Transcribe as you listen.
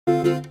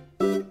Okay,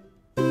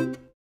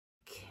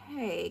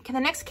 can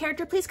the next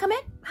character please come in?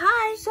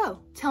 Hi. So,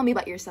 tell me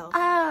about yourself.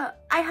 I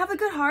have a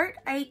good heart.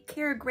 I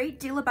care a great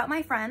deal about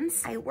my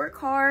friends. I work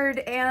hard,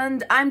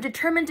 and I'm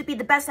determined to be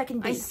the best I can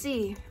be. I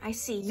see.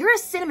 You're a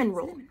cinnamon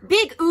roll.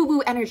 Big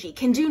uwu energy,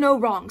 can do no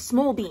wrong,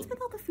 small bean. What's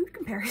with all the food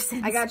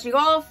comparisons? I got you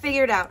all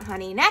figured out,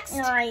 honey. Next.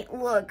 Alright,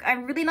 look,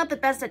 I'm really not the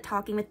best at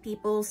talking with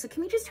people, so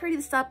can we just hurry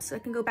this up so I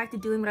can go back to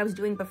doing what I was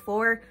doing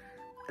before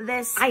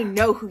this? I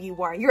know who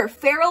you are. You're a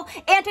feral,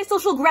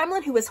 antisocial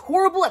gremlin who is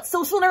horrible at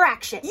social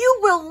interaction. You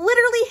will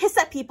literally hiss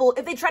at people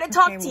if they try to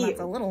talk to you. That's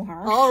a little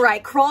harsh. All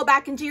right, crawl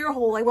back into your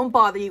hole. I won't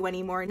bother you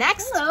anymore.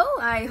 Next. Hello,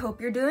 I hope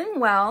you're doing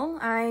well.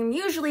 I'm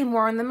usually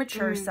more on the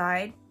mature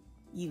side.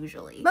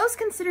 Usually. Most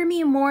consider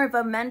me more of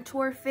a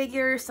mentor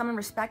figure, someone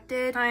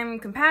respected. I'm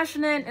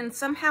compassionate, and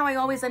somehow I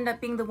always end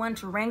up being the one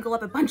to wrangle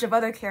up a bunch of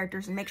other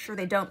characters and make sure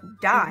they don't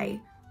die.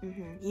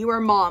 You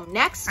are mom.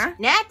 Next. Huh?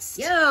 Next.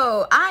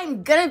 Yo,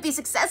 I'm gonna be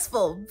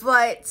successful,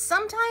 but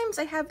sometimes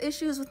I have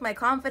issues with my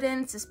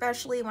confidence,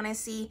 especially when I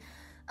see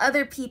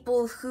other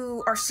people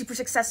who are super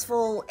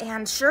successful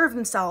and sure of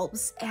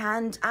themselves,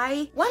 and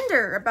I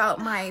wonder about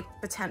my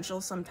potential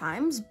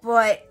sometimes,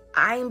 but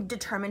I'm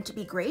determined to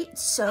be great,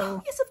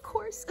 so... Yes, of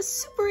course. A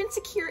super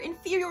insecure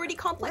inferiority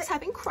complex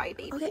having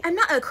crybaby. Okay, I'm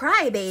not a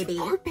crybaby.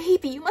 Poor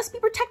baby, you must be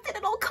protected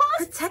at all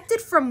costs.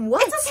 Protected from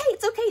what?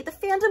 It's okay. The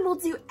fandom will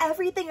do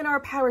everything in our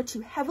power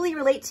to heavily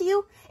relate to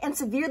you and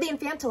severely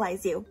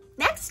infantilize you.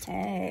 Next.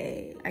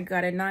 Hey, I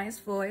got a nice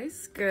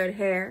voice, good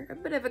hair, a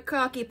bit of a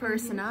cocky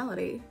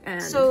personality,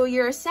 and... So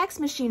you're a sex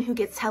machine who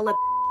gets hella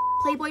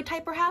Playboy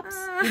type, perhaps?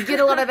 You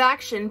get a lot of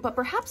action, but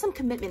perhaps some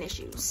commitment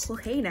issues. Well,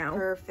 hey now.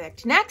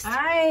 Perfect. Next.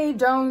 I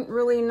don't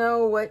really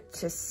know what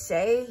to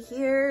say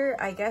here.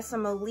 I guess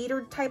I'm a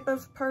leader type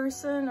of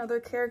person.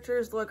 Other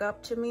characters look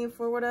up to me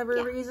for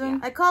whatever reason.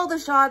 I call the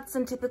shots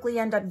and typically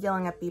end up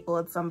yelling at people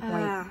at some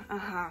point.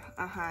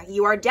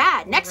 You are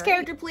dad. Next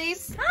character,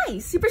 please. Hi,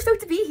 super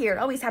stoked to be here.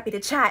 Always happy to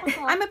chat.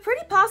 I'm a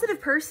pretty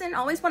positive person.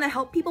 Always want to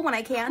help people when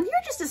I can.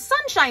 You're just a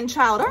sunshine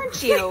child,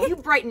 aren't you? You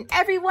brighten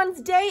everyone's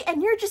day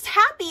and you're just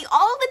happy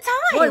all the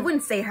time. Well, I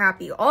wouldn't say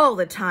happy all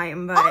the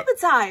time, but... All the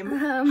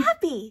time.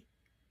 Happy.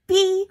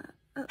 Be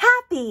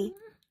happy.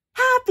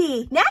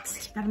 Happy.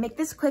 Next. Gotta make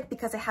this quick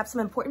because I have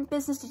some important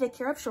business to take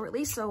care of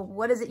shortly, so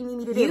what is it you need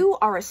me to do? You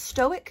are a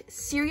stoic,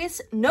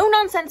 serious,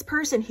 no-nonsense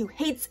person who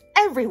hates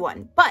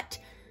everyone, but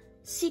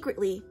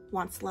secretly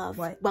wants love.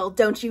 What? Well,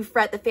 don't you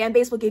fret. The fan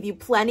base will give you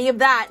plenty of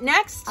that.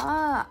 Next.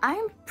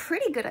 I'm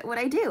pretty good at what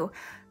I do.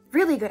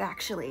 Really good,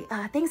 actually.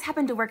 Things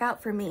happen to work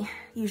out for me,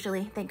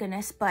 usually, thank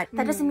goodness, but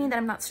that doesn't mean that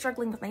I'm not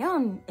struggling with my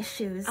own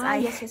issues.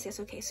 Yes,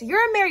 okay. So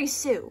you're a Mary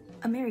Sue.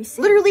 A Mary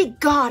Sue? Literally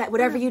God at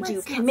whatever you do.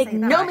 Let's Can not make say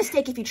no that.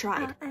 mistake if you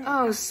tried.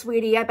 Oh,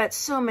 sweetie, I bet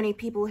so many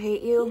people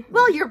hate you.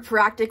 Well, you're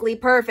practically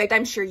perfect.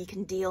 I'm sure you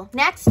can deal.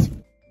 Next.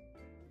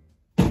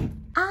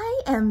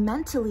 I am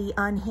mentally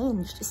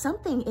unhinged.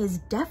 Something is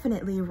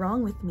definitely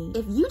wrong with me.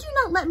 If you do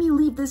not let me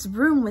leave this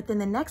room within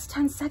the next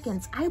 10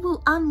 seconds, I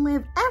will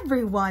unlive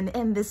everyone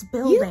in this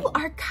building. You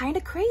are kind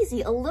of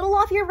crazy, a little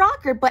off your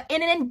rocker, but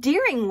in an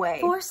endearing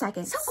way. 4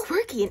 seconds. So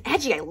quirky and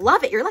edgy, I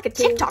love it. You're like a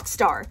TikTok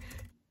star.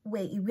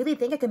 Wait, you really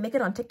think I can make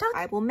it on TikTok?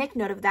 I will make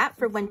note of that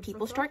for when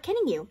people start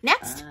kidding you.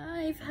 Next.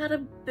 I've had a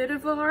bit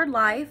of a hard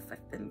life.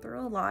 I've been through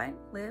a lot,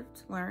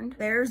 lived, learned.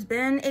 There's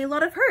been a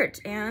lot of hurt,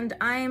 and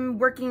I'm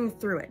working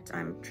through it.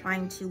 I'm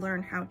trying to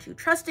learn how to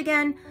trust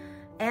again,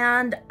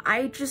 and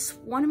I just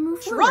want to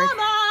move forward.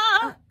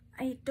 Drama!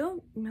 I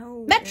don't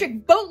know.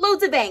 Metric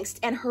boatloads of angst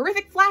and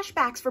horrific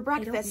flashbacks for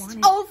breakfast. want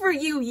it. All for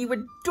you, you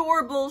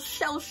adorable,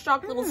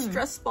 shell-shocked little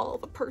stress ball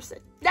of a person.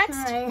 Next.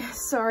 Hi.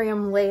 Sorry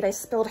I'm late. I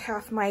spilled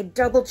half my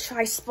double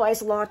chai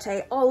spice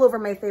latte all over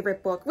my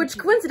favorite book, which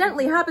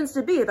coincidentally happens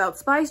to be about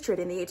spice trade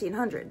in the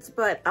 1800s,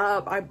 but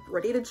I'm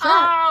ready to chat.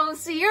 Oh,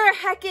 so you're a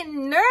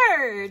heckin'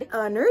 nerd.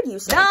 A nerd, you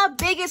say? The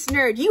biggest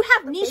nerd. You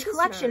have niche biggest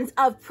collections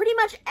of pretty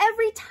much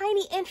every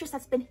tiny interest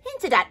that's been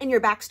hinted at in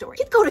your backstory.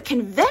 You'd go to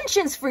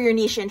conventions for your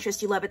niche interest.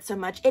 You love it so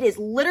much. It is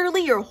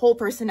literally your whole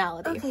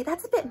personality. Okay,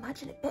 that's a bit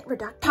much and a bit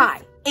reductive.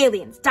 Pie,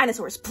 aliens,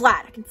 dinosaurs,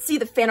 plaid. I can see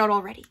the fan art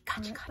already.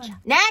 Gotcha.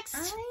 Next.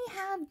 I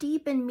have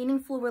deep and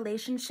meaningful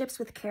relationships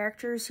with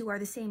characters who are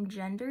the same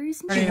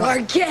genders. You are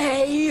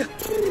gay.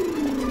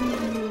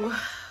 Ooh.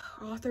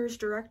 Authors,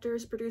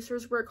 directors,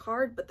 producers work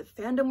hard, but the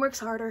fandom works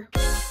harder.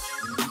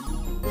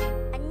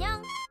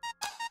 안녕.